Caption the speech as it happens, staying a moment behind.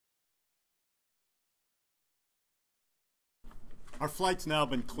Our flight's now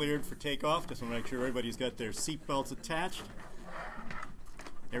been cleared for takeoff. Just want to make sure everybody's got their seat belts attached.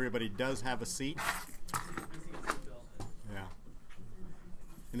 Everybody does have a seat. Yeah.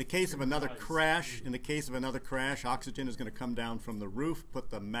 In the case of another crash, oxygen is going to come down from the roof. Put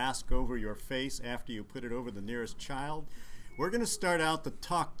the mask over your face after you put it over the nearest child. We're going to start out the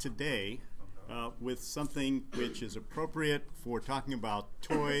talk today with something which is appropriate for talking about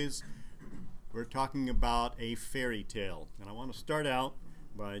toys. We're talking about a fairy tale. And I want to start out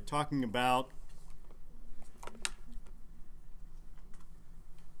by talking about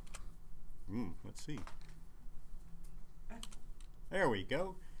let's see. There we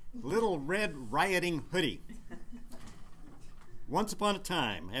go. Little Red Rioting Hoodie. Once upon a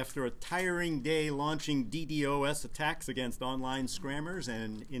time, after a tiring day launching DDoS attacks against online scammers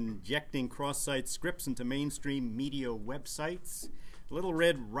and injecting cross-site scripts into mainstream media websites, Little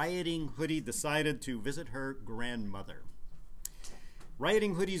Red Rioting Hoodie decided to visit her grandmother.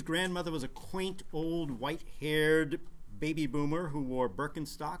 Rioting Hoodie's grandmother was a quaint, old, white-haired baby boomer who wore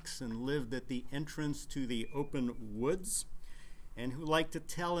Birkenstocks and lived at the entrance to the open woods, and who liked to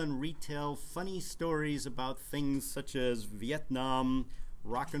tell and retell funny stories about things such as Vietnam,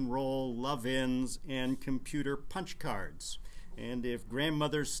 rock and roll, love-ins, and computer punch cards. And if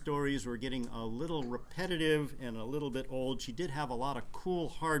grandmother's stories were getting a little repetitive and a little bit old, she did have a lot of cool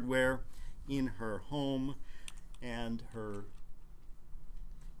hardware in her home, and her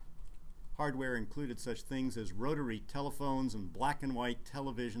hardware included such things as rotary telephones and black and white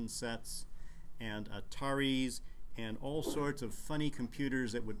television sets and Ataris and all sorts of funny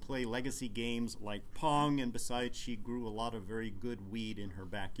computers that would play legacy games like Pong, and besides, she grew a lot of very good weed in her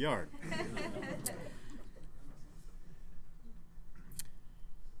backyard.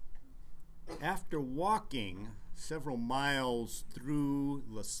 After walking several miles through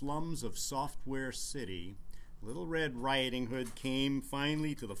the slums of Software City, Little Red Rioting Hood came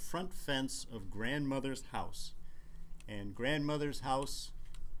finally to the front fence of Grandmother's house. And Grandmother's house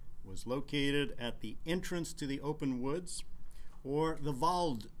was located at the entrance to the open woods, or the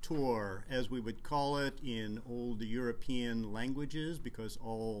Waldtor, as we would call it in old European languages, because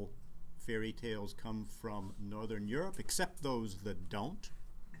all fairy tales come from Northern Europe, except those that don't.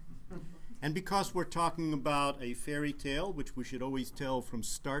 And because we're talking about a fairy tale, which we should always tell from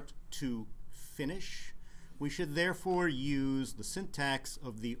start to finish, we should therefore use the syntax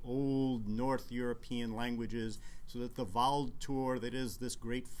of the old North European languages, so that the Waldtor, that is this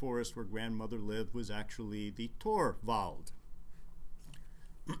great forest where grandmother lived, was actually the Torwald.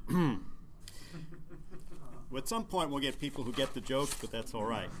 At some point we'll get people who get the jokes, but that's all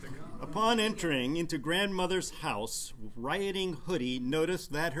right. Upon entering into grandmother's house, Rioting Hoodie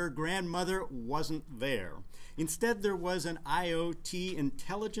noticed that her grandmother wasn't there. Instead, there was an IoT,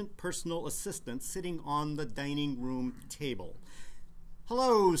 intelligent personal assistant, sitting on the dining room table.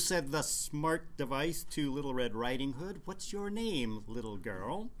 "Hello," said the smart device to Little Red Riding Hood. "What's your name, little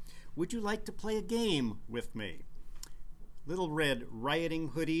girl? Would you like to play a game with me?" Little Red Rioting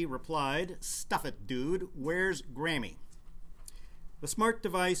Hoodie replied, "Stuff it, dude. Where's Grammy?" The smart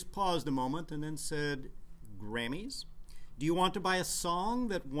device paused a moment and then said, "Grammys? Do you want to buy a song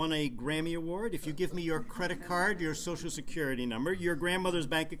that won a Grammy Award? If you give me your credit card, your social security number, your grandmother's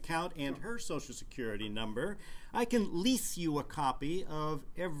bank account, and her social security number, I can lease you a copy of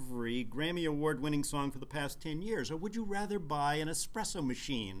every Grammy Award-winning song for the past 10 years. Or would you rather buy an espresso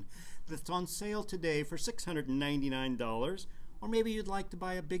machine that's on sale today for $699? Or maybe you'd like to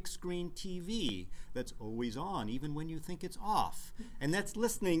buy a big screen TV that's always on, even when you think it's off, and that's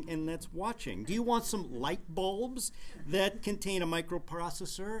listening and that's watching. Do you want some light bulbs that contain a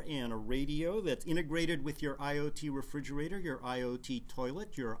microprocessor and a radio that's integrated with your IoT refrigerator, your IoT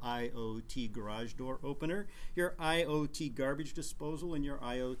toilet, your IoT garage door opener, your IoT garbage disposal, and your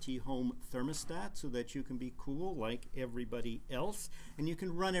IoT home thermostat, so that you can be cool like everybody else, and you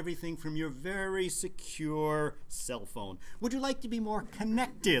can run everything from your very secure cell phone? Would you like to be more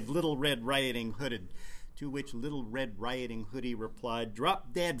connected, Little Red Rioting Hooded?" To which Little Red Rioting Hoodie replied,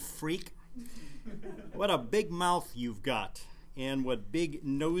 "Drop dead, freak. What a big mouth you've got, and what big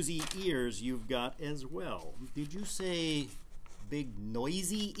nosy ears you've got as well." "Did you say big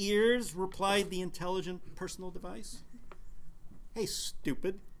noisy ears?" replied the intelligent personal device. "Hey,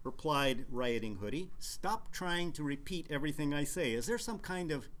 stupid," replied Rioting Hoodie. "Stop trying to repeat everything I say. Is there some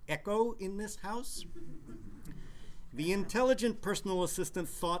kind of echo in this house?" The intelligent personal assistant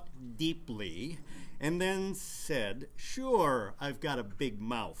thought deeply and then said, "Sure, I've got a big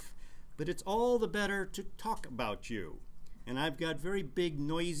mouth, but it's all the better to talk about you. And I've got very big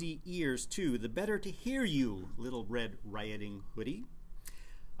noisy ears too, the better to hear you, Little Red Rioting Hoodie.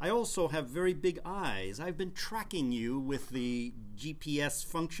 I also have very big eyes. I've been tracking you with the GPS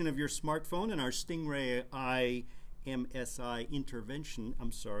function of your smartphone and our Stingray IMSI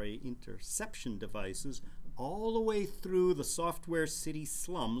interception devices all the way through the software city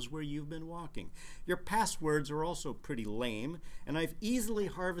slums where you've been walking. Your passwords are also pretty lame, and I've easily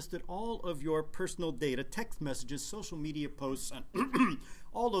harvested all of your personal data, text messages, social media posts, and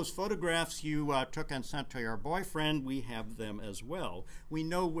all those photographs you took and sent to your boyfriend. We have them as well. We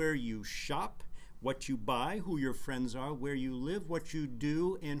know where you shop, what you buy, who your friends are, where you live, what you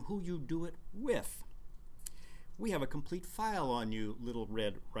do, and who you do it with. We have a complete file on you, Little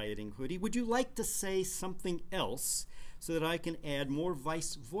Red Riding Hoodie. Would you like to say something else so that I can add more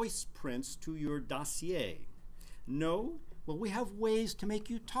voice prints to your dossier? No? Well, we have ways to make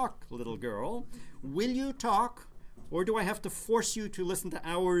you talk, little girl. Will you talk? Or do I have to force you to listen to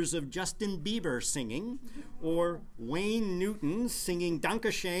hours of Justin Bieber singing or Wayne Newton singing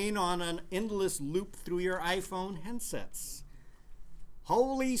Dankeschön on an endless loop through your iPhone handsets?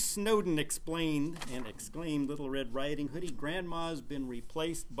 Holy Snowden, explained and exclaimed Little Red Riding Hoodie. Grandma's been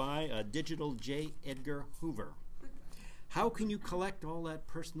replaced by a digital J. Edgar Hoover. How can you collect all that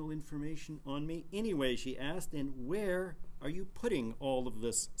personal information on me anyway, she asked, and where are you putting all of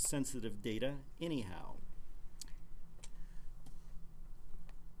this sensitive data anyhow?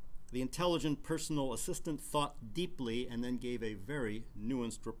 The intelligent personal assistant thought deeply and then gave a very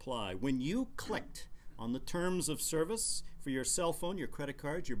nuanced reply. When you clicked on the terms of service for your cell phone, your credit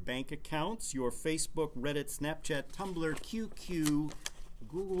cards, your bank accounts, your Facebook, Reddit, Snapchat, Tumblr, QQ,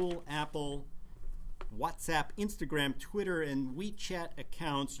 Google, Apple, WhatsApp, Instagram, Twitter, and WeChat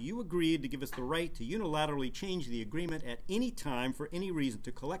accounts, you agreed to give us the right to unilaterally change the agreement at any time for any reason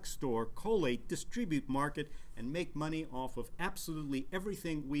to collect, store, collate, distribute, market, and make money off of absolutely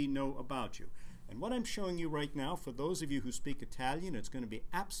everything we know about you. And what I'm showing you right now, for those of you who speak Italian, it's going to be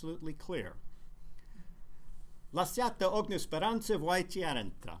absolutely clear. Lasciate ogni speranza voi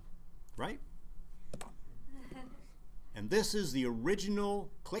chiarenta, right? And this is the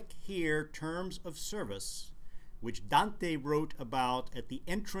original click here terms of service, which Dante wrote about at the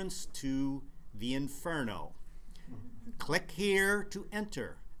entrance to the Inferno. Click here to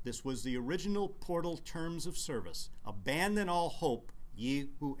enter. This was the original portal terms of service. Abandon all hope,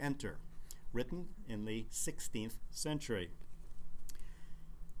 ye who enter. Written in the 16th century.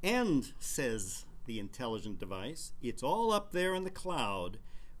 And, says the intelligent device, it's all up there in the cloud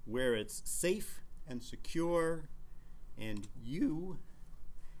where it's safe and secure, and you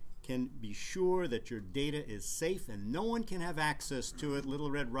can be sure that your data is safe and no one can have access to it, Little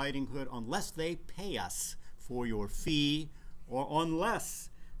Red Riding Hood, unless they pay us for your fee or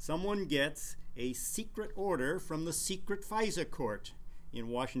unless someone gets a secret order from the secret FISA court in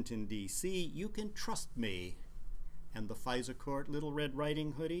Washington, D.C. You can trust me and the FISA court, Little Red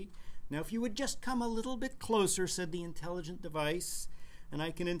Riding Hoodie. Now, if you would just come a little bit closer, said the intelligent device, and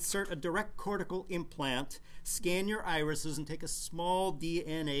I can insert a direct cortical implant, scan your irises, and take a small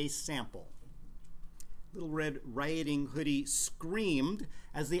DNA sample. Little Red Riding Hoodie screamed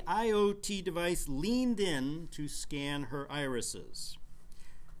as the IoT device leaned in to scan her irises.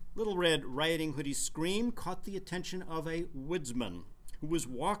 Little Red Riding Hoodie's scream caught the attention of a woodsman who was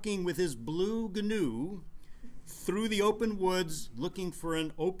walking with his blue GNU through the open woods looking for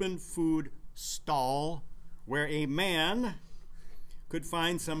an open food stall where a man could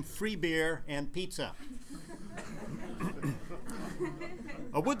find some free beer and pizza.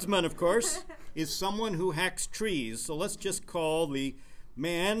 A woodsman, of course, is someone who hacks trees, so let's just call the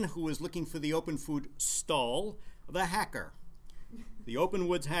man who is looking for the open food stall the hacker. The open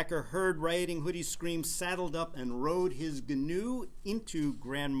woods hacker heard Riding Hoodie's scream, saddled up, and rode his GNU into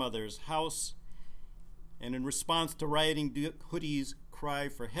grandmother's house. And in response to Riding Hoodie's cry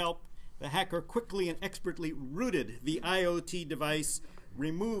for help, the hacker quickly and expertly rooted the IoT device,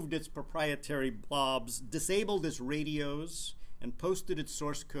 removed its proprietary blobs, disabled its radios, and posted its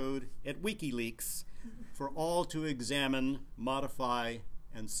source code at WikiLeaks for all to examine, modify,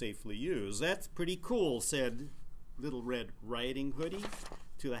 and safely use. That's pretty cool, said Little Red Riding Hoodie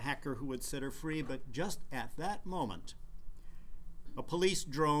to the hacker who had set her free, but just at that moment, a police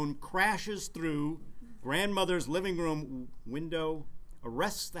drone crashes through grandmother's living room window,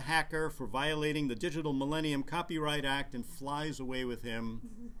 arrests the hacker for violating the Digital Millennium Copyright Act, and flies away with him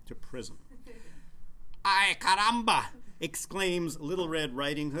to prison. Ay caramba! Exclaims Little Red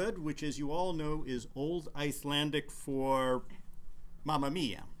Riding Hood, which, as you all know, is Old Icelandic for Mamma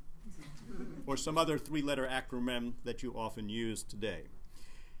Mia, or some other three-letter acronym that you often use today.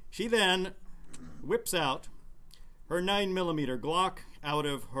 She then whips out her 9mm Glock out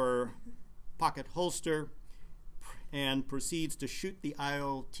of her pocket holster and proceeds to shoot the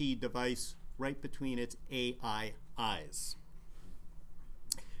IoT device right between its AI eyes.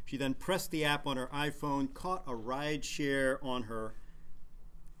 She then pressed the app on her iPhone, caught a ride share on her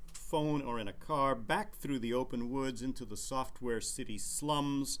phone or in a car, back through the open woods into the software city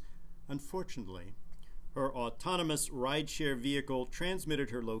slums. Unfortunately, her autonomous rideshare vehicle transmitted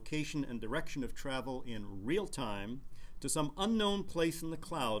her location and direction of travel in real time to some unknown place in the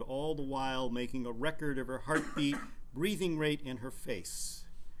cloud, all the while making a record of her heartbeat, breathing rate, and her face.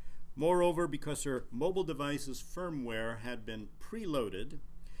 Moreover, because her mobile device's firmware had been preloaded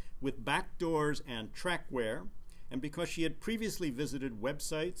with backdoors and trackware, and because she had previously visited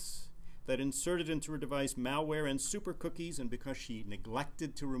websites that inserted into her device malware and super cookies, and because she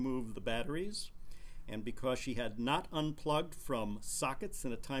neglected to remove the batteries, and because she had not unplugged from sockets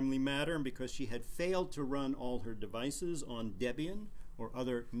in a timely manner, and because she had failed to run all her devices on Debian or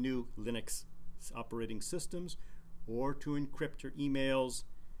other new Linux operating systems, or to encrypt her emails.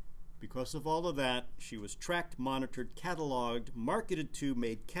 Because of all of that, she was tracked, monitored, cataloged, marketed to,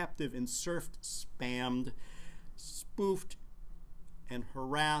 made captive, insurfed, spammed, spoofed, and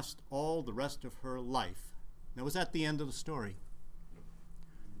harassed all the rest of her life. Now, was that the end of the story?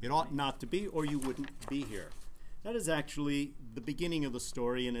 It ought not to be, or you wouldn't be here. That is actually the beginning of the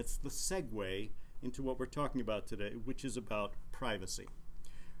story, and it's the segue into what we're talking about today, which is about privacy.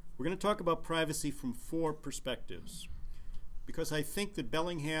 We're going to talk about privacy from 4 perspectives. Because I think that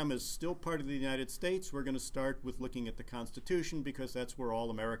Bellingham is still part of the United States, we're going to start with looking at the Constitution, because that's where all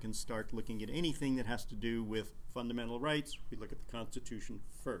Americans start looking at anything that has to do with fundamental rights. We look at the Constitution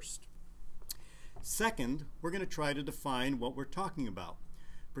first. Second, we're going to try to define what we're talking about.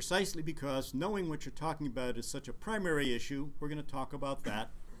 Precisely because knowing what you're talking about is such a primary issue, we're going to talk about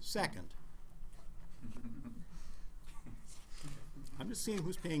that second. I'm just seeing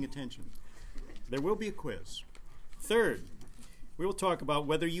who's paying attention. There will be a quiz. Third, we will talk about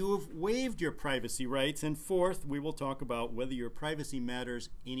whether you have waived your privacy rights. And fourth, we will talk about whether your privacy matters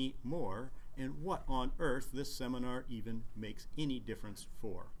anymore and what on earth this seminar even makes any difference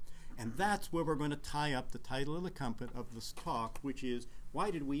for. And that's where we're going to tie up the title of the company of this talk, which is,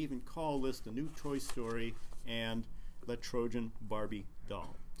 why did we even call this the new Toy Story and the Trojan Barbie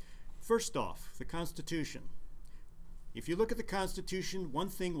doll? First off, the Constitution. If you look at the Constitution, one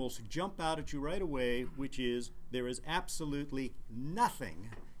thing will jump out at you right away, which is there is absolutely nothing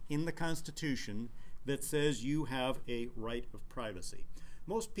in the Constitution that says you have a right of privacy.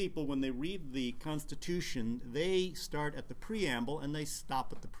 Most people, when they read the Constitution, they start at the preamble and they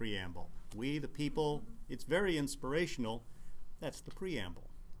stop at the preamble. We, the people, it's very inspirational. That's the preamble.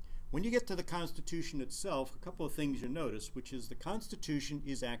 When you get to the Constitution itself, a couple of things you notice, which is the Constitution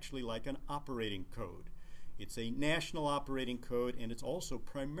is actually like an operating code. It's a national operating code, and it's also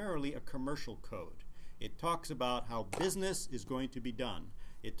primarily a commercial code. It talks about how business is going to be done.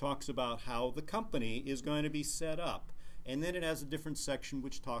 It talks about how the company is going to be set up. And then it has a different section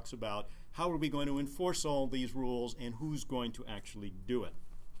which talks about how are we going to enforce all these rules and who's going to actually do it.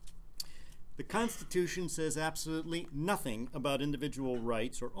 The Constitution says absolutely nothing about individual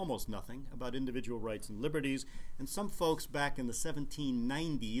rights, or almost nothing about individual rights and liberties. And some folks back in the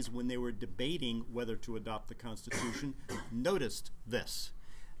 1790s, when they were debating whether to adopt the Constitution, noticed this,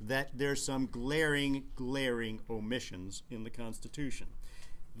 that there's some glaring omissions in the Constitution.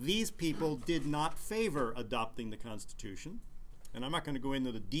 These people did not favor adopting the Constitution. And I'm not going to go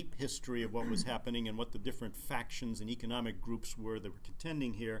into the deep history of what was happening and what the different factions and economic groups were that were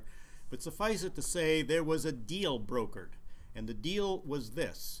contending here. But suffice it to say, there was a deal brokered. And the deal was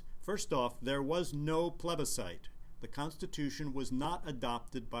this. First off, there was no plebiscite. The Constitution was not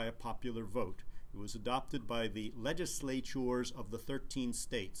adopted by a popular vote. It was adopted by the legislatures of the 13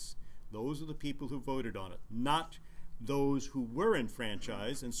 states. Those are the people who voted on it, not those who were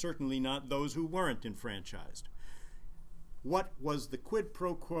enfranchised, and certainly not those who weren't enfranchised. What was the quid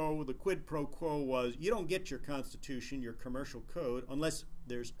pro quo? The quid pro quo was you don't get your Constitution, your commercial code, unless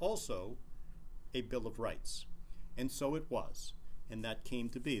there's also a Bill of Rights. And so it was, and that came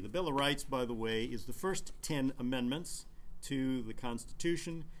to be. The Bill of Rights, by the way, is the first 10 amendments to the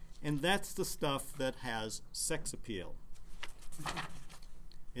Constitution, and that's the stuff that has sex appeal,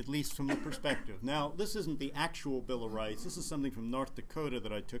 at least from the perspective. Now, this isn't the actual Bill of Rights. This is something from North Dakota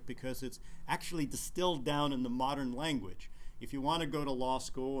that I took because it's actually distilled down in the modern language. If you want to go to law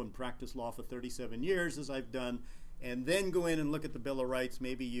school and practice law for 37 years, as I've done, and then go in and look at the Bill of Rights,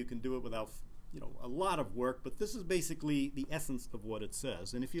 maybe you can do it without, a lot of work, but this is basically the essence of what it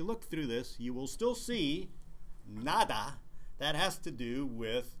says. And if you look through this, you will still see nada that has to do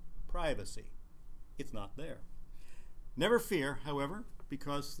with privacy. It's not there. Never fear, however,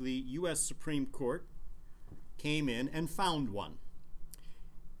 because the U.S. Supreme Court came in and found one.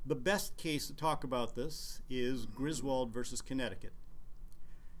 The best case to talk about this is Griswold versus Connecticut.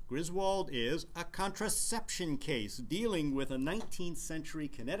 Griswold is a contraception case dealing with a 19th century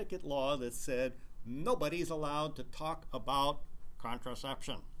Connecticut law that said nobody's allowed to talk about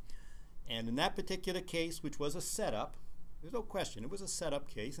contraception. And in that particular case, which was a setup, there's no question, it was a setup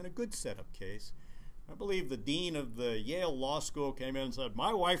case and a good setup case. I believe the dean of the Yale Law School came in and said,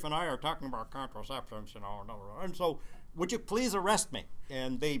 my wife and I are talking about contraception, and so would you please arrest me?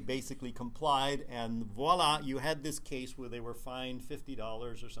 And they basically complied, and voila, you had this case where they were fined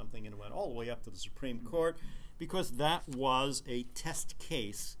 $50 or something, and it went all the way up to the Supreme Court, because that was a test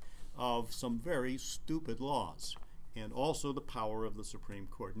case of some very stupid laws, and also the power of the Supreme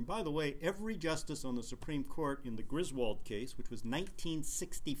Court. And by the way, every justice on the Supreme Court in the Griswold case, which was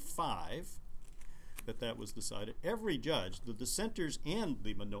 1965, that was decided, every judge, the dissenters and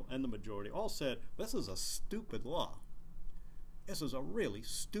the majority, all said, this is a stupid law. This is a really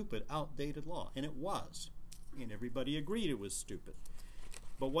stupid, outdated law. And it was. And everybody agreed it was stupid.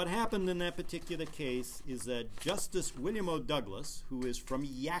 But what happened in that particular case is that Justice William O. Douglas, who is from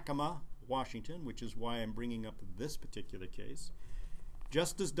Yakima, Washington, which is why I'm bringing up this particular case,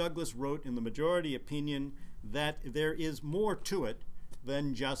 Justice Douglas wrote in the majority opinion that there is more to it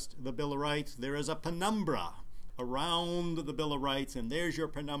than just the Bill of Rights. There is a penumbra around the Bill of Rights, and there's your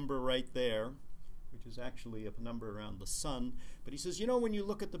penumbra right there, which is actually a penumbra around the sun. But he says, you know, when you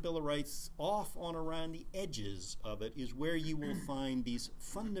look at the Bill of Rights, off on around the edges of it is where you will find these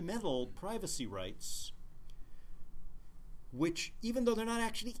fundamental privacy rights, which, even though they're not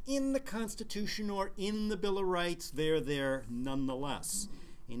actually in the Constitution or in the Bill of Rights, they're there nonetheless.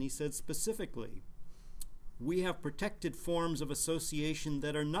 And he said specifically, we have protected forms of association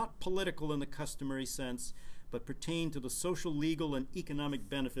that are not political in the customary sense, but pertain to the social, legal, and economic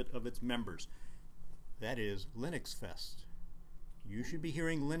benefit of its members. That is LinuxFest. You should be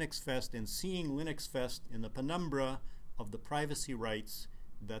hearing LinuxFest and seeing LinuxFest in the penumbra of the privacy rights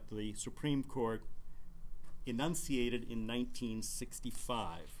that the Supreme Court enunciated in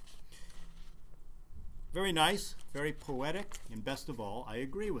 1965. Very nice, very poetic, and best of all, I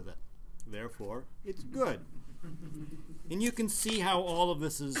agree with it. Therefore, it's good. And you can see how all of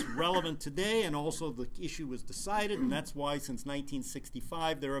this is relevant today, and also the issue was decided, and that's why since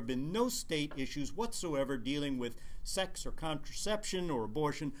 1965 there have been no state issues whatsoever dealing with sex or contraception or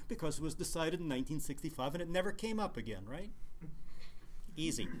abortion, because it was decided in 1965 and it never came up again, right?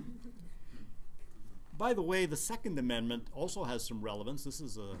 Easy. By the way, the Second Amendment also has some relevance. This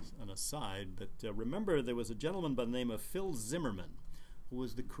is an aside, but remember there was a gentleman by the name of Phil Zimmerman, who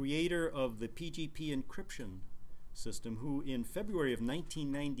was the creator of the PGP encryption system, who in February of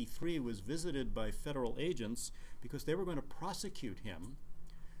 1993 was visited by federal agents because they were going to prosecute him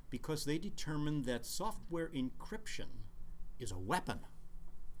because they determined that software encryption is a weapon.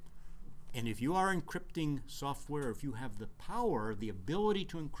 And if you are encrypting software, if you have the power, the ability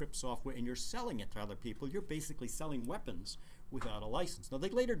to encrypt software, and you're selling it to other people, you're basically selling weapons without a license. Now, they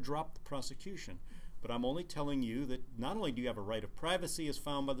later dropped the prosecution, but I'm only telling you that not only do you have a right of privacy as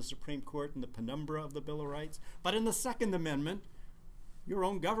found by the Supreme Court in the penumbra of the Bill of Rights, but in the Second Amendment, your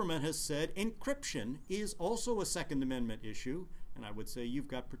own government has said encryption is also a Second Amendment issue, and I would say you've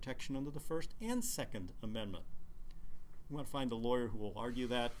got protection under the First and Second Amendment. You want to find a lawyer who will argue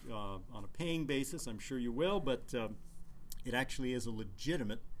that on a paying basis, I'm sure you will, but it actually is a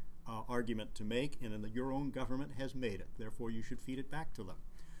legitimate argument to make, and your own government has made it. Therefore, you should feed it back to them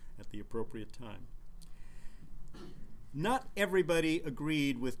at the appropriate time. Not everybody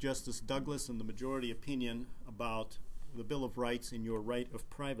agreed with Justice Douglas and the majority opinion about the Bill of Rights and your right of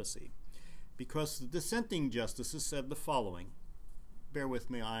privacy, because the dissenting justices said the following. Bear with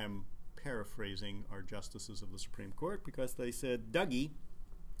me, I am paraphrasing our justices of the Supreme Court, because they said, Dougie,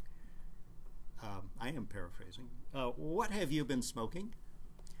 I am paraphrasing, what have you been smoking?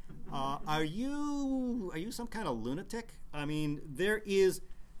 Are you some kind of lunatic? I mean, there is,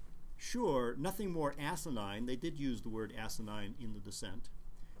 sure, nothing more asinine. They did use the word asinine in the dissent.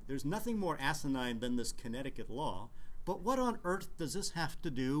 There's nothing more asinine than this Connecticut law, but what on earth does this have to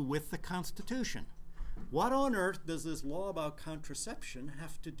do with the Constitution? What on earth does this law about contraception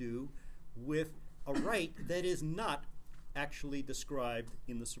have to do with a right that is not actually described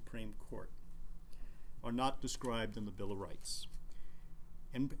in the Supreme Court, or not described in the Bill of Rights?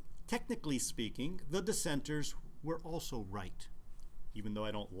 And technically speaking, the dissenters were also right. Even though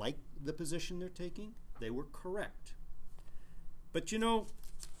I don't like the position they're taking, they were correct. But you know,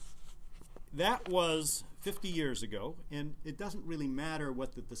 that was 50 years ago, and it doesn't really matter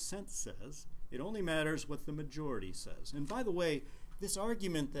what the dissent says. It only matters what the majority says. And by the way, this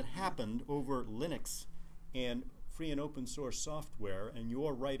argument that happened over Linux and free and open source software and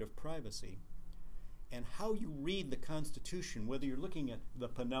your right of privacy, and how you read the Constitution, whether you're looking at the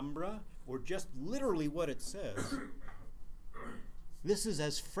penumbra or just literally what it says, this is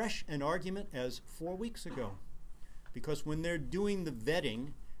as fresh an argument as 4 weeks ago. Because when they're doing the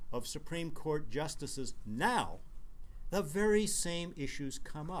vetting of Supreme Court justices now, the very same issues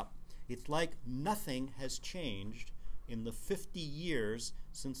come up. It's like nothing has changed in the 50 years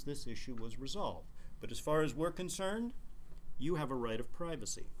since this issue was resolved. But as far as we're concerned, you have a right of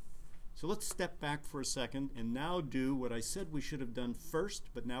privacy. So let's step back for a second and now do what I said we should have done first,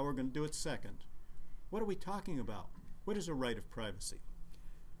 but now we're going to do it second. What are we talking about? What is a right of privacy?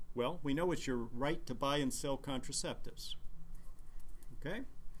 Well, we know it's your right to buy and sell contraceptives. Okay?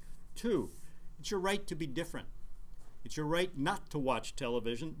 2, it's your right to be different. It's your right not to watch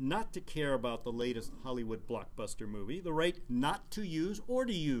television, not to care about the latest Hollywood blockbuster movie, the right not to use or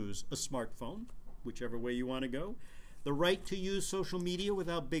to use a smartphone, whichever way you want to go, the right to use social media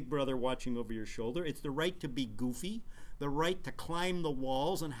without Big Brother watching over your shoulder. It's the right to be goofy, the right to climb the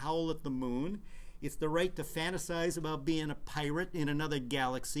walls and howl at the moon. It's the right to fantasize about being a pirate in another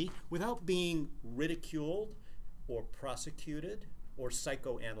galaxy without being ridiculed or prosecuted or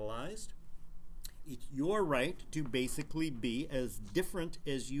psychoanalyzed. It's your right to basically be as different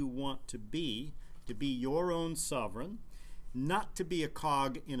as you want to be your own sovereign, not to be a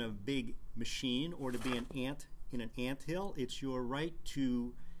cog in a big machine or to be an ant in an anthill. It's your right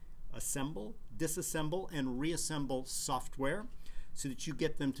to assemble, disassemble, and reassemble software so that you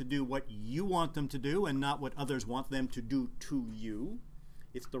get them to do what you want them to do and not what others want them to do to you.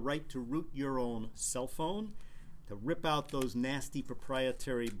 It's the right to root your own cell phone, to rip out those nasty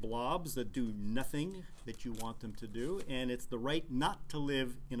proprietary blobs that do nothing that you want them to do, and it's the right not to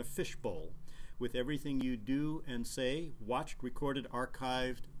live in a fishbowl with everything you do and say watched, recorded,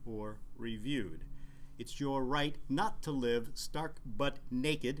 archived, or reviewed. It's your right not to live stark butt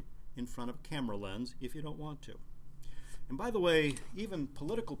naked in front of a camera lens if you don't want to. And by the way, even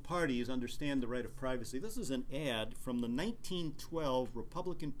political parties understand the right of privacy. This is an ad from the 1912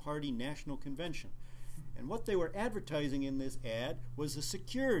 Republican Party National Convention. And what they were advertising in this ad was the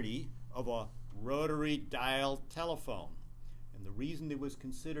security of a rotary dial telephone. And the reason it was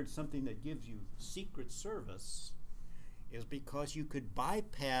considered something that gives you secret service is because you could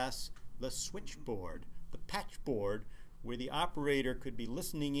bypass the switchboard, the patchboard, where the operator could be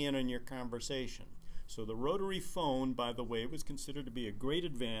listening in on your conversation. So the rotary phone, by the way, was considered to be a great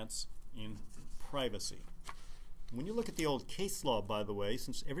advance in privacy. When you look at the old case law, by the way,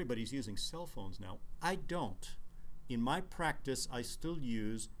 since everybody's using cell phones now, I don't. In my practice, I still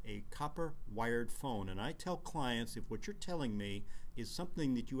use a copper wired phone, and I tell clients if what you're telling me is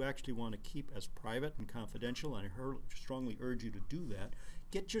something that you actually want to keep as private and confidential, and I strongly urge you to do that,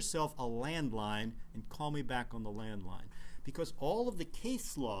 get yourself a landline and call me back on the landline. Because all of the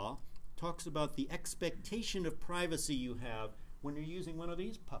case law talks about the expectation of privacy you have when you're using one of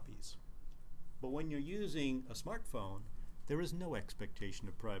these puppies. But when you're using a smartphone, there is no expectation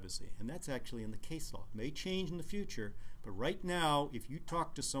of privacy, and that's actually in the case law. It may change in the future, but right now, if you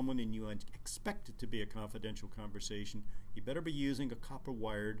talk to someone and you expect it to be a confidential conversation, you better be using a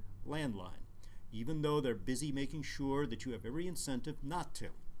copper-wired landline, even though they're busy making sure that you have every incentive not to.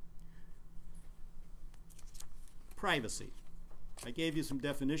 Privacy. I gave you some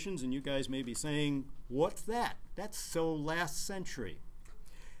definitions, and you guys may be saying, what's that? That's so last century.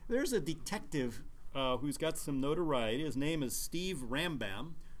 There's a detective who's got some notoriety. His name is Steve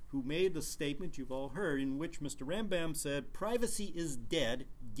Rambam, who made the statement you've all heard in which Mr. Rambam said, "Privacy is dead,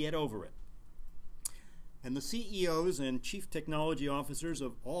 get over it." And the CEOs and chief technology officers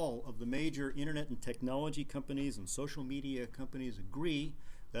of all of the major internet and technology companies and social media companies agree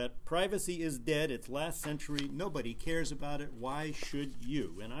that privacy is dead, it's last century, nobody cares about it, why should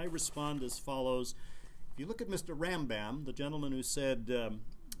you? And I respond as follows. If you look at Mr. Rambam, the gentleman who said,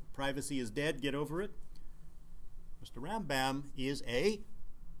 privacy is dead, get over it. Mr. Rambam is a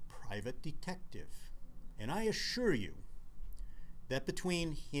private detective. And I assure you that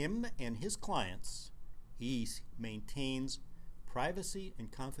between him and his clients, he maintains privacy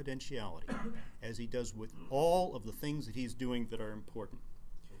and confidentiality, as he does with all of the things that he's doing that are important.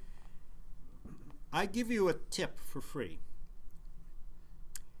 I give you a tip for free.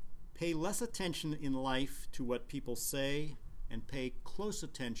 Pay less attention in life to what people say and pay close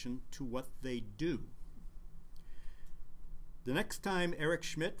attention to what they do. The next time Eric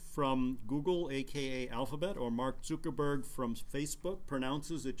Schmidt from Google, aka Alphabet, or Mark Zuckerberg from Facebook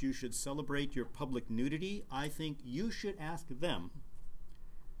pronounces that you should celebrate your public nudity, I think you should ask them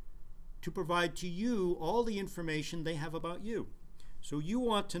to provide to you all the information they have about you. So you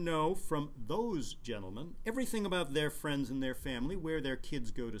want to know from those gentlemen everything about their friends and their family, where their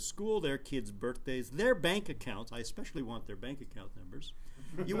kids go to school, their kids' birthdays, their bank accounts. I especially want their bank account numbers.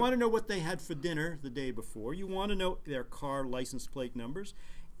 You want to know what they had for dinner the day before. You want to know their car license plate numbers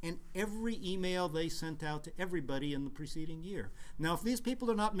and every email they sent out to everybody in the preceding year. Now, if these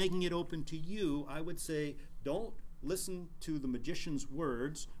people are not making it open to you, I would say don't listen to the magician's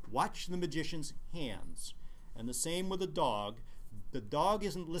words. Watch the magician's hands. And the same with a dog. The dog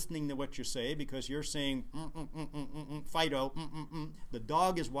isn't listening to what you say because you're saying, Fido, The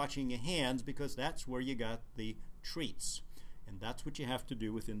dog is watching your hands because that's where you got the treats. And that's what you have to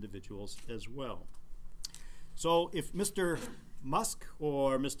do with individuals as well. So if Mr. Musk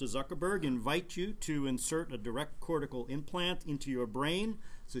or Mr. Zuckerberg invite you to insert a direct cortical implant into your brain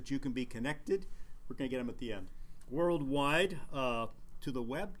so that you can be connected, we're going to get them at the end, worldwide to the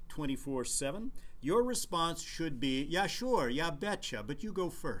web 24/7, your response should be, yeah, sure, yeah, betcha, but you go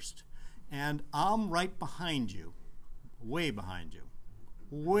first. And I'm right behind you, way behind you,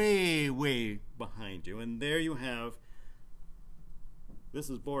 way behind you. And there you have, this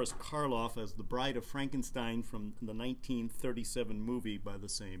is Boris Karloff as the Bride of Frankenstein from the 1937 movie by the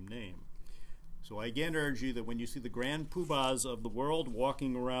same name. So I again urge you that when you see the grand poobahs of the world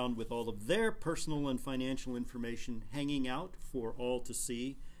walking around with all of their personal and financial information hanging out for all to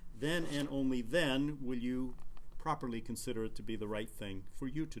see, then and only then will you properly consider it to be the right thing for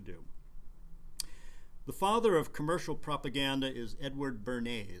you to do. The father of commercial propaganda is Edward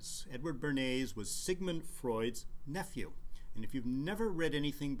Bernays. Edward Bernays was Sigmund Freud's nephew. And if you've never read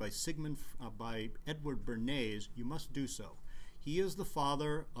anything by Edward Bernays, you must do so. He is the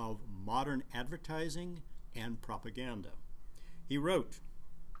father of modern advertising and propaganda. He wrote,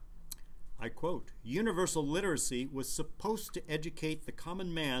 I quote, "Universal literacy was supposed to educate the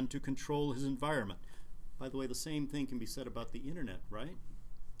common man to control his environment." By the way, the same thing can be said about the internet, right?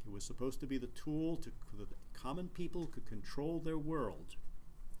 It was supposed to be the tool that common people could control their world.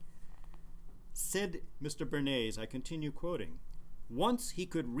 Said Mr. Bernays, I continue quoting, "Once he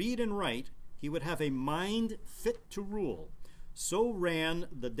could read and write, he would have a mind fit to rule. So ran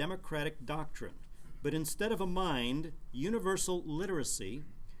the democratic doctrine. But instead of a mind, universal literacy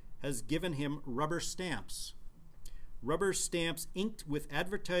has given him rubber stamps. Rubber stamps inked with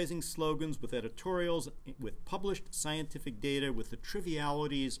advertising slogans, with editorials, with published scientific data, with the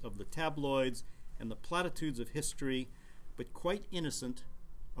trivialities of the tabloids and the platitudes of history, but quite innocent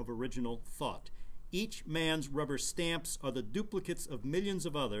of original thought. Each man's rubber stamps are the duplicates of millions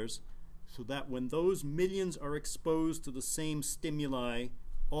of others, so that when those millions are exposed to the same stimuli,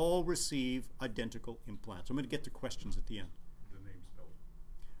 all receive identical implants." I'm going to get to questions at the end. The name spelled?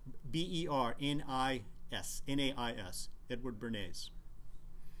 B-E-R-N-I-S, N-A-I-S, Edward Bernays.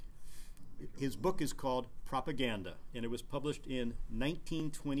 His book is called Propaganda, and it was published in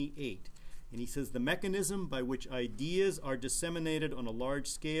 1928. And he says the mechanism by which ideas are disseminated on a large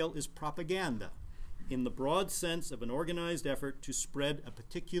scale is propaganda, in the broad sense of an organized effort to spread a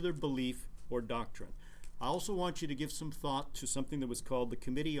particular belief or doctrine. I also want you to give some thought to something that was called the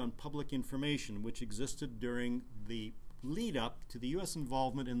Committee on Public Information, which existed during the lead-up to the U.S.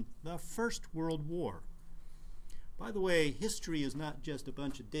 involvement in the First World War. By the way, history is not just a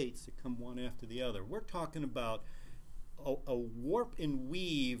bunch of dates that come one after the other. We're talking about a warp and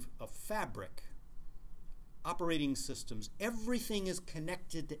weave of fabric, operating systems. Everything is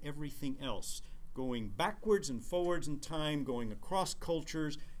connected to everything else, going backwards and forwards in time, going across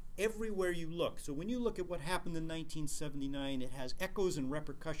cultures, everywhere you look. So when you look at what happened in 1979, it has echoes and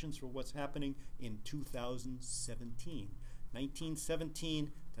repercussions for what's happening in 2017.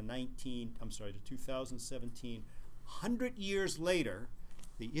 1917 to 2017. 100 years later,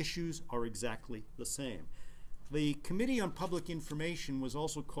 the issues are exactly the same. The Committee on Public Information was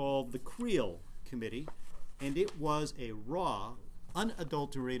also called the Creel Committee, and it was a raw,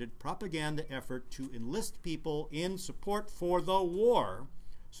 unadulterated propaganda effort to enlist people in support for the war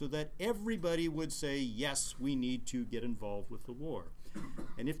so that everybody would say, yes, we need to get involved with the war.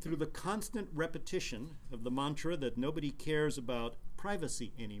 And if through the constant repetition of the mantra that nobody cares about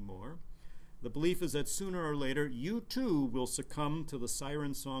privacy anymore, the belief is that sooner or later you too will succumb to the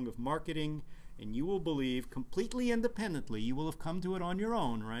siren song of marketing, and you will believe completely independently, you will have come to it on your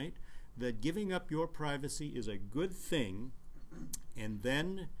own, right, that giving up your privacy is a good thing. And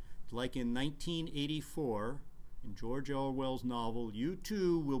then, like in 1984, in George Orwell's novel, you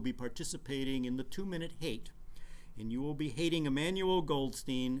too will be participating in the 2-minute hate. And you will be hating Emmanuel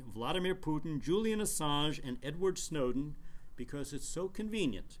Goldstein, Vladimir Putin, Julian Assange, and Edward Snowden because it's so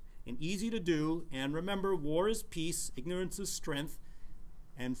convenient and easy to do. And remember, war is peace, ignorance is strength,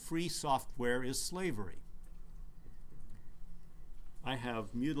 and free software is slavery. I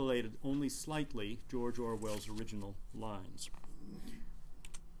have mutilated only slightly George Orwell's original lines.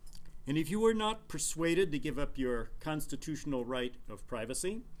 And if you were not persuaded to give up your constitutional right of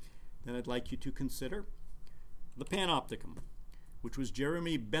privacy, then I'd like you to consider the Panopticon, which was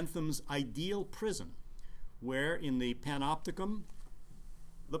Jeremy Bentham's ideal prison, where in the Panopticon,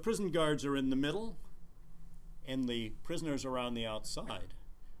 the prison guards are in the middle and the prisoners are on the outside,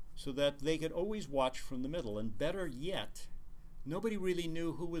 so that they could always watch from the middle. And better yet, nobody really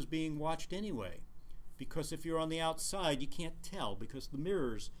knew who was being watched anyway, because if you're on the outside, you can't tell because the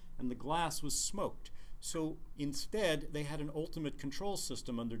mirrors and the glass was smoked. So instead, they had an ultimate control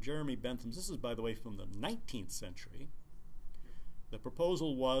system under Jeremy Bentham's. This is, by the way, from the 19th century. The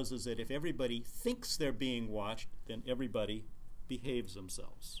proposal was that if everybody thinks they're being watched, then everybody behaves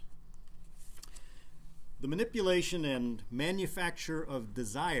themselves. The manipulation and manufacture of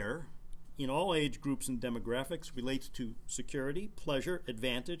desire in all age groups and demographics relates to security, pleasure,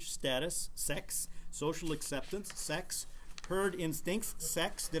 advantage, status, sex, social acceptance, sex, herd instincts,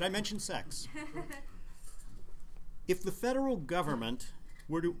 sex. Did I mention sex? If the federal government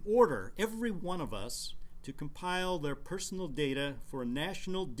were to order every one of us to compile their personal data for a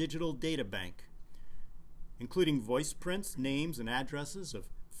national digital data bank, including voice prints, names, and addresses of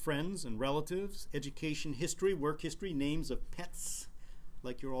friends and relatives, education history, work history, names of pets,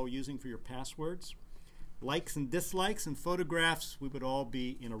 like you're all using for your passwords, likes and dislikes, and photographs, we would all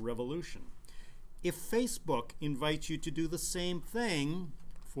be in a revolution. If Facebook invites you to do the same thing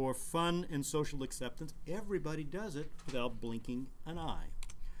for fun and social acceptance, everybody does it without blinking an eye.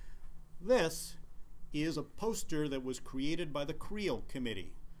 This is a poster that was created by the Creel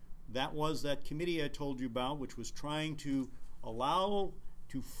Committee. That was that committee I told you about, which was trying to allow,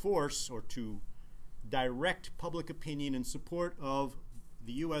 to force, or to direct public opinion in support of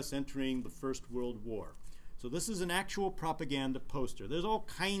the U.S. entering the First World War. So this is an actual propaganda poster. There's all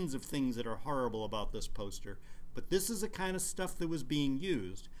kinds of things that are horrible about this poster, but this is the kind of stuff that was being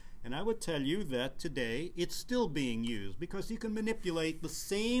used. And I would tell you that today it's still being used because you can manipulate the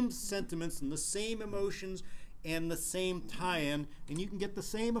same sentiments and the same emotions and the same tie-in, and you can get the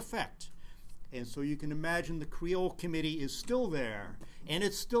same effect. And so you can imagine the Creel Committee is still there, and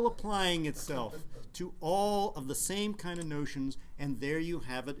it's still applying itself to all of the same kind of notions, and there you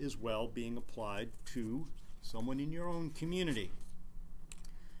have it as well being applied to someone in your own community.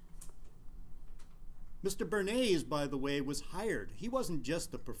 Mr. Bernays, by the way, was hired. He wasn't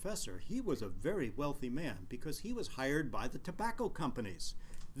just a professor. He was a very wealthy man because he was hired by the tobacco companies.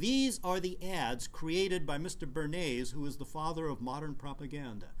 These are the ads created by Mr. Bernays, who is the father of modern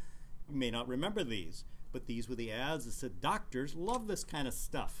propaganda. You may not remember these, but these were the ads that said, doctors love this kind of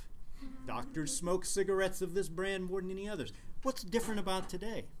stuff. Doctors smoke cigarettes of this brand more than any others. What's different about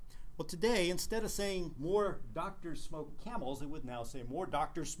today? Well, today, instead of saying more doctors smoke Camels, it would now say more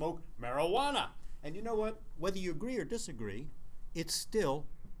doctors smoke marijuana. And you know what? Whether you agree or disagree, it's still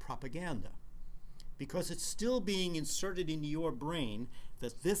propaganda, because it's still being inserted into your brain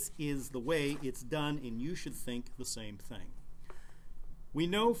that this is the way it's done and you should think the same thing. We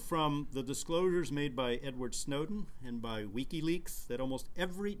know from the disclosures made by Edward Snowden and by WikiLeaks that almost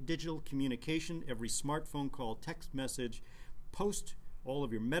every digital communication, every smartphone call, text message, post, all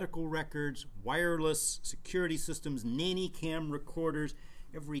of your medical records, wireless security systems, nanny cam recorders,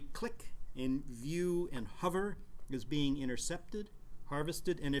 every click and view and hover is being intercepted,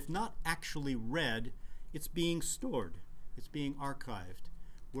 harvested, and if not actually read, it's being stored, it's being archived,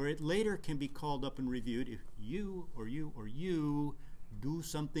 where it later can be called up and reviewed if you or you or you do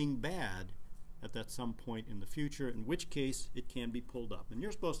something bad at that some point in the future, in which case it can be pulled up. And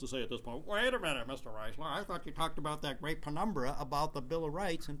you're supposed to say at this point, wait a minute, Mr. Reisler, I thought you talked about that great penumbra about the Bill of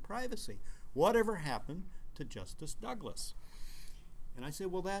Rights and privacy. Whatever happened to Justice Douglas? And I say,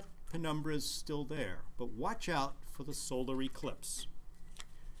 well, that penumbra is still there, but watch out for the solar eclipse.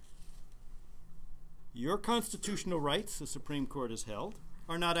 Your constitutional rights, the Supreme Court has held,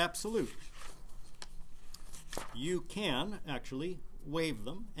 are not absolute. You can actually waive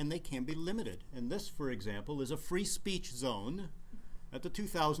them, and they can be limited. And this, for example, is a free speech zone at the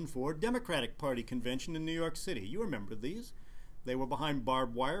 2004 Democratic Party convention in New York City. You remember these. They were behind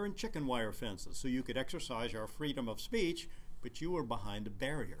barbed wire and chicken wire fences, so you could exercise your freedom of speech, but you were behind a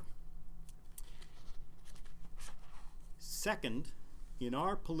barrier. Second, in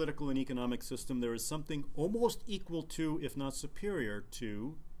our political and economic system, there is something almost equal to, if not superior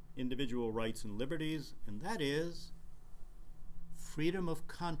to, individual rights and liberties, and that is freedom of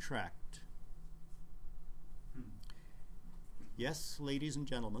contract. Yes, ladies and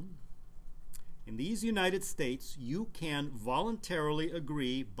gentlemen, in these United States, you can voluntarily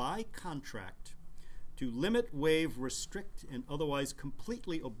agree by contract to limit, waive, restrict, and otherwise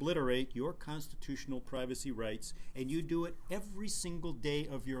completely obliterate your constitutional privacy rights, and you do it every single day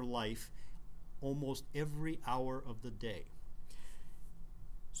of your life, almost every hour of the day.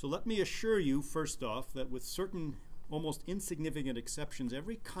 So let me assure you, first off, that with certain almost insignificant exceptions,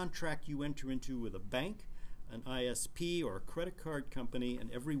 every contract you enter into with a bank, an ISP, or a credit card company,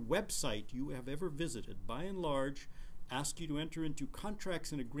 and every website you have ever visited, by and large, ask you to enter into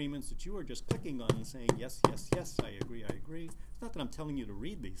contracts and agreements that you are just clicking on and saying, yes, yes, yes, I agree, I agree. It's not that I'm telling you to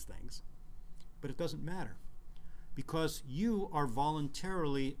read these things, but it doesn't matter, because you are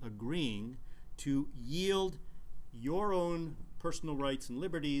voluntarily agreeing to yield your own personal rights and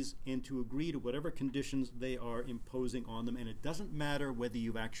liberties and to agree to whatever conditions they are imposing on them. And it doesn't matter whether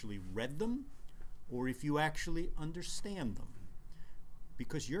you've actually read them or if you actually understand them,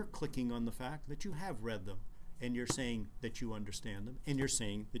 because you're clicking on the fact that you have read them, and you're saying that you understand them, and you're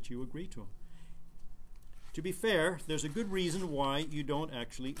saying that you agree to them. To be fair, there's a good reason why you don't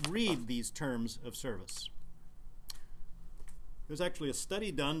actually read these terms of service. There's actually a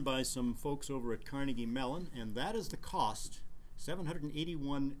study done by some folks over at Carnegie Mellon, and that is the cost,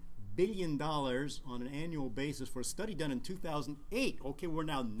 $781 billion on an annual basis for a study done in 2008. Okay, we're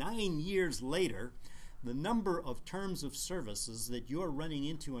now 9 years later. The number of terms of services that you're running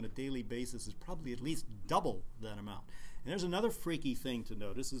into on a daily basis is probably at least double that amount. And there's another freaky thing to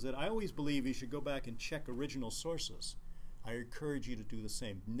notice, is that I always believe you should go back and check original sources. I encourage you to do the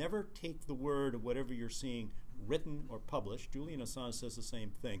same. Never take the word of whatever you're seeing written or published. Julian Assange says the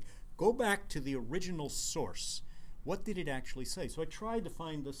same thing. Go back to the original source. What did it actually say? So I tried to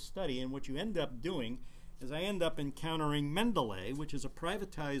find this study, and what you end up doing is I end up encountering Mendeley, which is a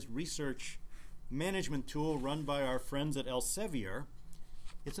privatized research management tool run by our friends at Elsevier.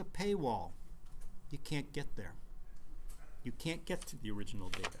 It's a paywall. You can't get there. You can't get to the original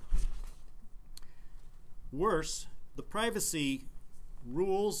data. Worse, the privacy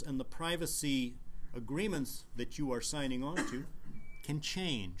rules and the privacy agreements that you are signing on to can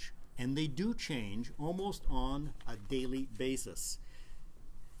change, and they do change almost on a daily basis.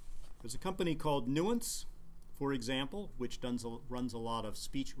 There's a company called Nuance, for example, which runs a lot of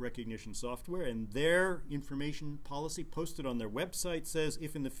speech recognition software, and their information policy posted on their website says,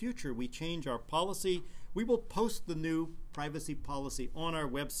 if in the future we change our policy, we will post the new privacy policy on our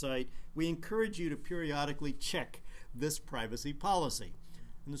website. We encourage you to periodically check this privacy policy.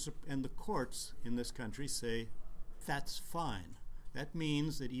 And the courts in this country say, that's fine. That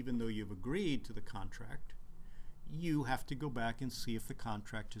means that even though you've agreed to the contract, you have to go back and see if the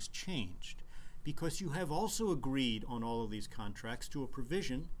contract has changed, because you have also agreed on all of these contracts to a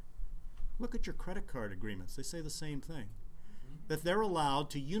provision. Look at your credit card agreements. They say the same thing, that they're allowed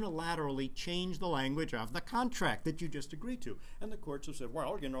to unilaterally change the language of the contract that you just agreed to. And the courts have said,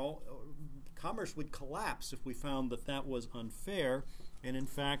 well, you know, commerce would collapse if we found that that was unfair. And in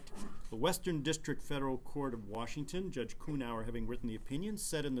fact, the Western District Federal Court of Washington, Judge Kuhnauer having written the opinion,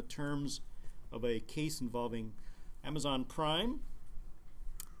 said in the terms of a case involving Amazon Prime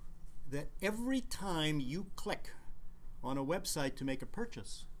that every time you click on a website to make a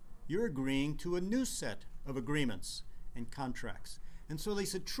purchase, you're agreeing to a new set of agreements and contracts. And so they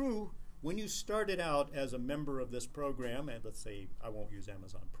said, true, when you started out as a member of this program, and let's say, I won't use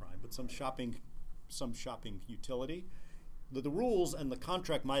Amazon Prime, but some shopping utility, the rules and the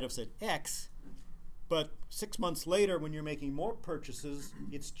contract might have said X, but 6 months later, when you're making more purchases,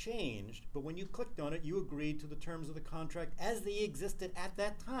 it's changed. But when you clicked on it, you agreed to the terms of the contract as they existed at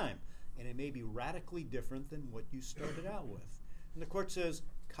that time. And it may be radically different than what you started out with. And the court says,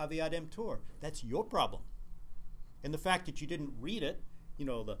 caveat emptor, that's your problem. And the fact that you didn't read it, you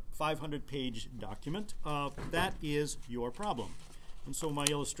know, the 500-page document, that is your problem. And so my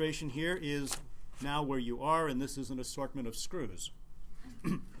illustration here is now where you are, and this is an assortment of screws.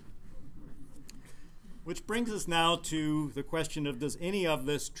 Which brings us now to the question of, does any of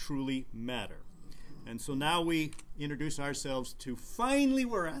this truly matter? And so now we introduce ourselves to, finally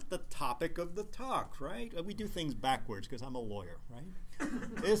we're at the topic of the talk, right? We do things backwards because I'm a lawyer, right?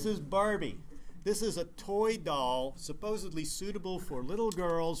 This is Barbie. This is a toy doll supposedly suitable for little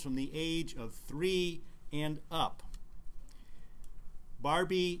girls from the age of 3 and up.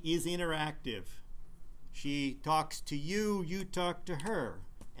 Barbie is interactive. She talks to you, you talk to her.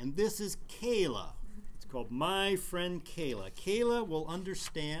 And this is Kayla. It's called My Friend Kayla. Kayla will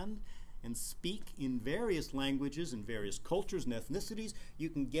understand and speak in various languages and various cultures and ethnicities. You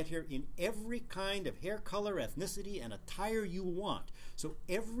can get her in every kind of hair color, ethnicity, and attire you want. So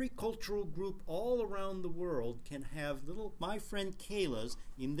every cultural group all around the world can have little My Friend Kaylas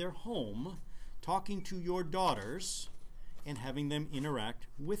in their home talking to your daughters and having them interact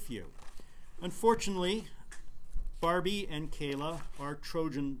with you. Unfortunately, Barbie and Kayla are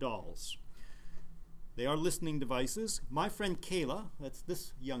Trojan dolls. They are listening devices. My friend Kayla, that's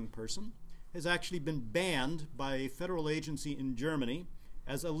this young person, has actually been banned by a federal agency in Germany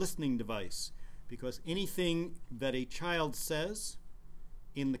as a listening device, because anything that a child says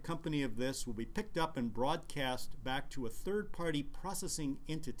in the company of this will be picked up and broadcast back to a third-party processing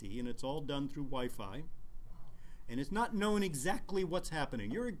entity, and it's all done through Wi-Fi. And it's not known exactly what's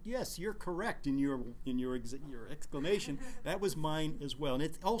happening. Yes, you're correct in your exclamation. That was mine as well. And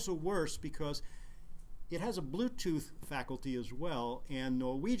it's also worse because it has a Bluetooth faculty as well, and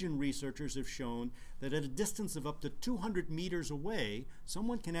Norwegian researchers have shown that at a distance of up to 200 meters away,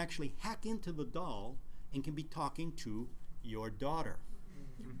 someone can actually hack into the doll and can be talking to your daughter,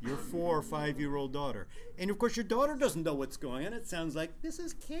 your 4 or 5-year-old daughter. And of course, your daughter doesn't know what's going on. It sounds like, "This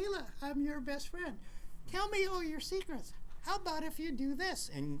is Kayla, I'm your best friend. Tell me all your secrets. How about if you do this?"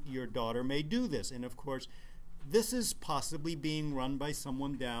 And your daughter may do this. And of course, this is possibly being run by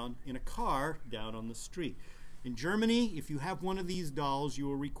someone down in a car down on the street. In Germany, if you have one of these dolls,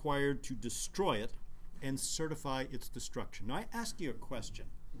 you are required to destroy it and certify its destruction. Now, I ask you a question.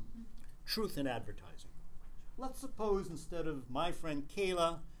 Truth in advertising. Let's suppose instead of my friend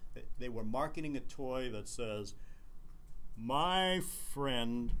Kayla, they were marketing a toy that says, "My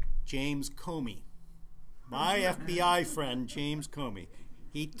friend James Comey. My FBI friend James Comey.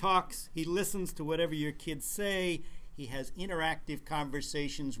 He talks, he listens to whatever your kids say. He has interactive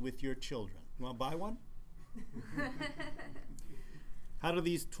conversations with your children. You want to buy one?" How do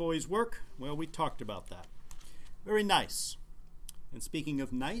these toys work? Well, we talked about that. Very nice. And speaking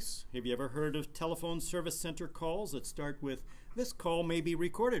of nice, have you ever heard of telephone service center calls that start with, "This call may be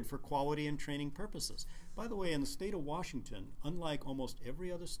recorded for quality and training purposes"? By the way, in the state of Washington, unlike almost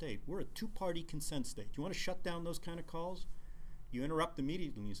every other state, we're a two-party consent state. Do you want to shut down those kind of calls? You interrupt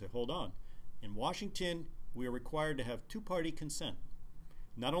immediately and you say, "Hold on." In Washington, we are required to have two-party consent.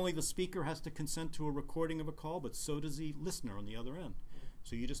 Not only the speaker has to consent to a recording of a call, but so does the listener on the other end.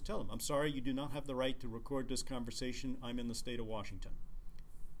 So you just tell them, "I'm sorry, you do not have the right to record this conversation. I'm in the state of Washington."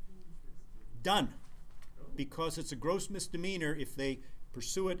 Done. Because it's a gross misdemeanor if they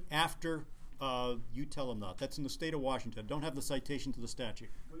pursue it after you tell them that. That's in the state of Washington. Don't have the citation to the statute.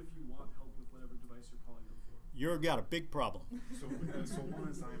 What if you want help with whatever device you're calling them for? You've got a big problem. So long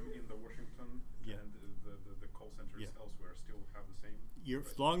as I'm in the Washington and the call centers elsewhere still have the same?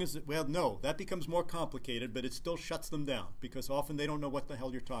 As long as, well, no, that becomes more complicated, but it still shuts them down because often they don't know what the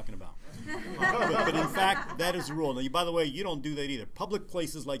hell you're talking about. But in fact, that is the rule. Now, by the way, you don't do that either. Public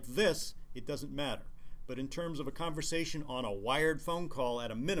places like this, it doesn't matter. But in terms of a conversation on a wired phone call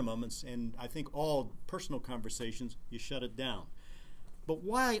at a minimum, and I think all personal conversations, you shut it down. But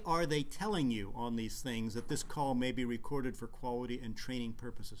why are they telling you on these things that this call may be recorded for quality and training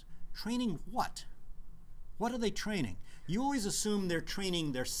purposes? Training what? What are they training? You always assume they're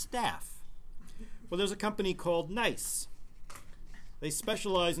training their staff. Well, there's a company called NICE. They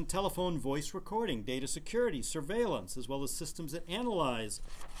specialize in telephone voice recording, data security, surveillance, as well as systems that analyze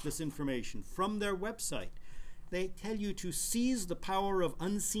this information from their website. They tell you to seize the power of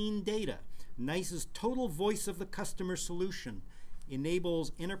unseen data. NICE's total voice of the customer solution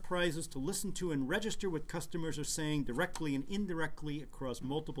enables enterprises to listen to and register what customers are saying directly and indirectly across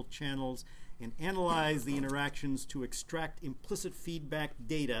multiple channels and analyze the interactions to extract implicit feedback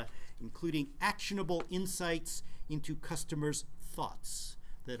data, including actionable insights into customers' thoughts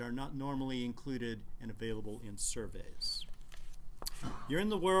that are not normally included and available in surveys. You're in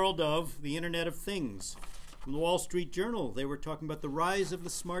the world of the Internet of Things. From the Wall Street Journal, they were talking about the rise of the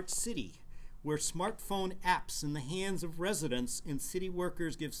smart city, where smartphone apps in the hands of residents and city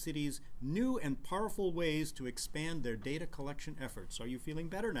workers give cities new and powerful ways to expand their data collection efforts. Are you feeling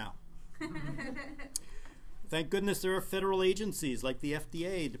better now? Thank goodness there are federal agencies like the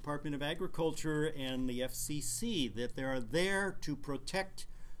FDA, Department of Agriculture, and the FCC that they are there to protect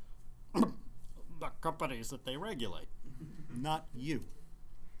the companies that they regulate, not you.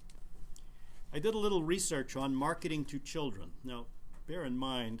 I did a little research on marketing to children. Now, bear in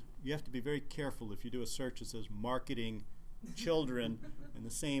mind, you have to be very careful if you do a search that says marketing children in the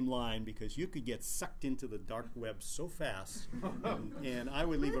same line, because you could get sucked into the dark web so fast, and I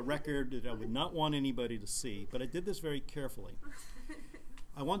would leave a record that I would not want anybody to see. But I did this very carefully.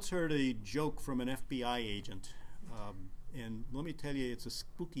 I once heard a joke from an FBI agent, and let me tell you, it's a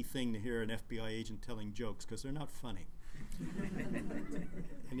spooky thing to hear an FBI agent telling jokes because they're not funny.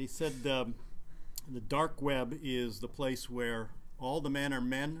 And he said the dark web is the place where all the men are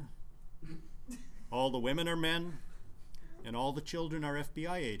men, all the women are men, and all the children are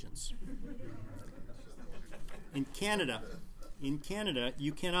FBI agents. In Canada, In Canada,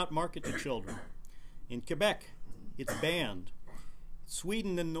 you cannot market to children. In Quebec, it's banned.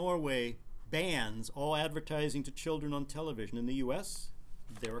 Sweden and Norway bans all advertising to children on television. In the US,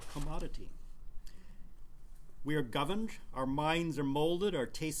 they're a commodity. We are governed, our minds are molded, our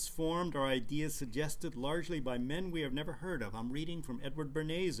tastes formed, our ideas suggested largely by men we have never heard of. I'm reading from Edward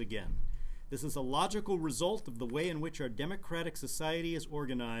Bernays again. This is a logical result of the way in which our democratic society is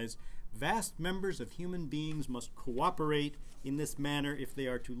organized. Vast members of human beings must cooperate in this manner if they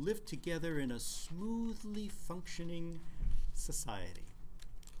are to live together in a smoothly functioning society.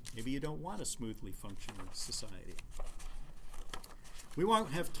 Maybe you don't want a smoothly functioning society. We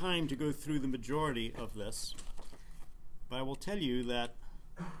won't have time to go through the majority of this, but I will tell you that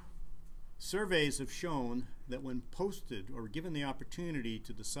surveys have shown that when posted or given the opportunity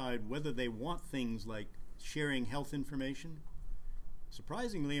to decide whether they want things like sharing health information,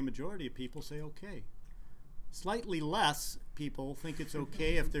 surprisingly, a majority of people say okay. Slightly less people think it's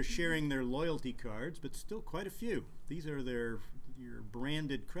okay if they're sharing their loyalty cards, but still quite a few. These are your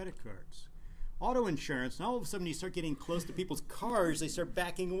branded credit cards. Auto insurance, now all of a sudden you start getting close to people's cars, they start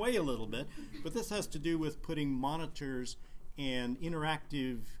backing away a little bit. But this has to do with putting monitors and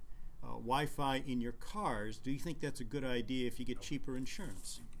interactive Wi-Fi in your cars. Do you think that's a good idea if you get cheaper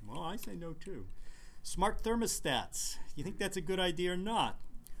insurance? Well, I say no too. Smart thermostats, you think that's a good idea or not?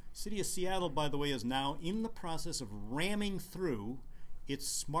 City of Seattle, by the way, is now in the process of ramming through its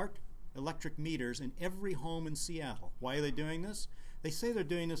smart electric meters in every home in Seattle. Why are they doing this? They say they're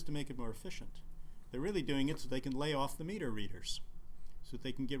doing this to make it more efficient. They're really doing it so they can lay off the meter readers, so that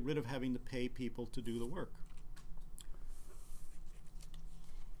they can get rid of having to pay people to do the work.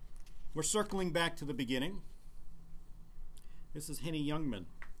 We're circling back to the beginning. This is Henny Youngman,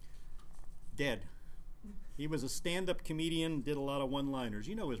 dead. He was a stand-up comedian, did a lot of one-liners.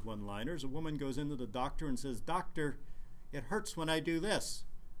 You know his one-liners. A woman goes into the doctor and says, "Doctor, it hurts when I do this."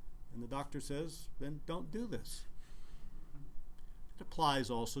 And the doctor says, "Then don't do this." It applies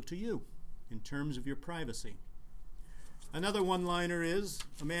also to you in terms of your privacy. Another one-liner is,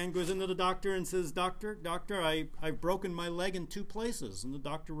 a man goes into the doctor and says, Doctor, I've broken my leg in 2 places. And the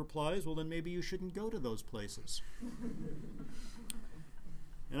doctor replies, "Well, then maybe you shouldn't go to those places."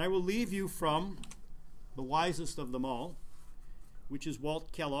 And I will leave you from the wisest of them all, which is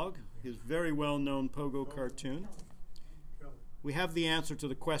Walt Kellogg, his very well-known Pogo cartoon. We have the answer to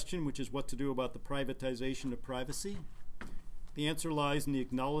the question, which is what to do about the privatization of privacy. The answer lies in the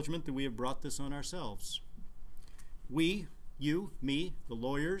acknowledgement that we have brought this on ourselves. We, you, me, the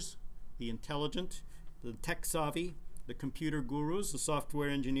lawyers, the intelligent, the tech-savvy, the computer gurus, the software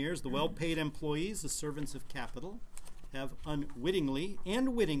engineers, the well-paid employees, the servants of capital, have unwittingly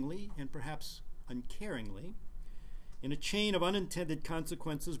and wittingly, and perhaps uncaringly, in a chain of unintended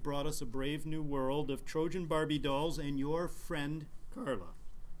consequences, brought us a brave new world of Trojan Barbie dolls and your friend Carla.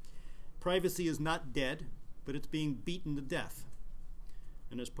 Privacy is not dead, but it's being beaten to death.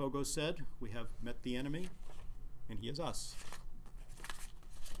 And as Pogo said, we have met the enemy, and he is us.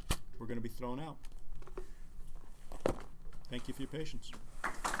 We're going to be thrown out. Thank you for your patience. I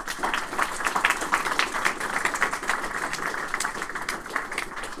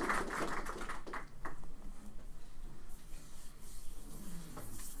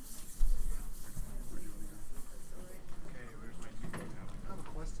have a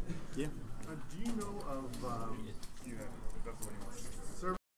question. Yeah. Do you know of... that's the one you want.